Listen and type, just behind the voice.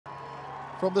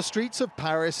From the streets of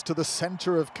Paris to the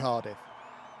centre of Cardiff,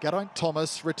 Geraint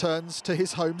Thomas returns to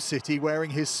his home city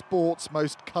wearing his sport's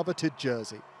most coveted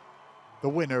jersey. The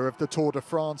winner of the Tour de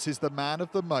France is the man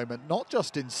of the moment, not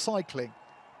just in cycling,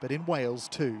 but in Wales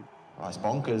too. Oh, it's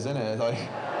bonkers, isn't it?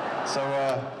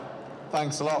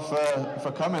 Thanks a lot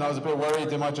for coming. I was a bit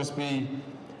worried it might just be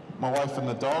my wife and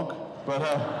the dog, but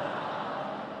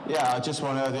yeah, I just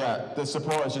want to, the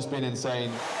support has just been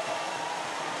insane.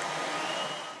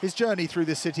 His journey through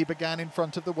the city began in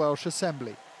front of the Welsh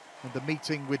Assembly and the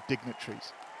meeting with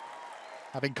dignitaries.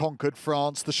 Having conquered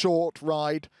France, the short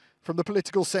ride from the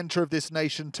political centre of this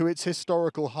nation to its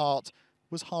historical heart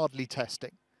was hardly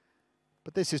testing.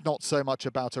 But this is not so much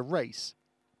about a race,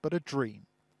 but a dream.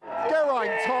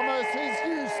 Geraint Thomas is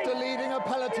used to leading a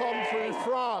peloton through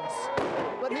France,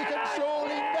 but he can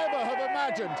surely never have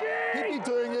imagined he'd be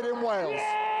doing it in Wales.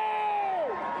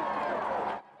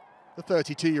 The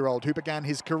 32-year-old who began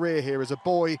his career here as a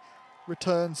boy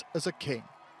returns as a king,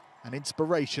 an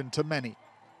inspiration to many,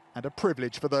 and a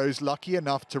privilege for those lucky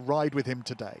enough to ride with him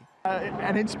today.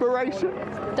 An inspiration?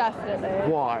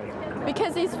 Definitely. Why?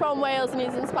 Because he's from Wales and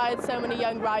he's inspired so many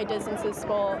young riders into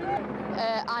sport.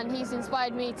 And he's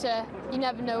inspired me to, you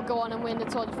never know, go on and win the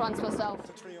Tour de France myself.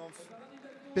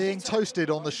 Being toasted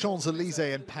on the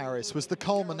Champs-Élysées in Paris was the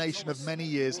culmination of many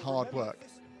years' hard work.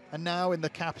 And now in the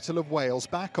capital of Wales,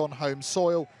 back on home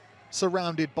soil,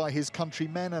 surrounded by his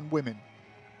countrymen and women,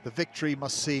 the victory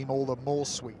must seem all the more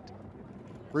sweet.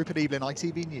 Rupert Evelyn,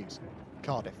 ITV News,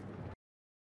 Cardiff.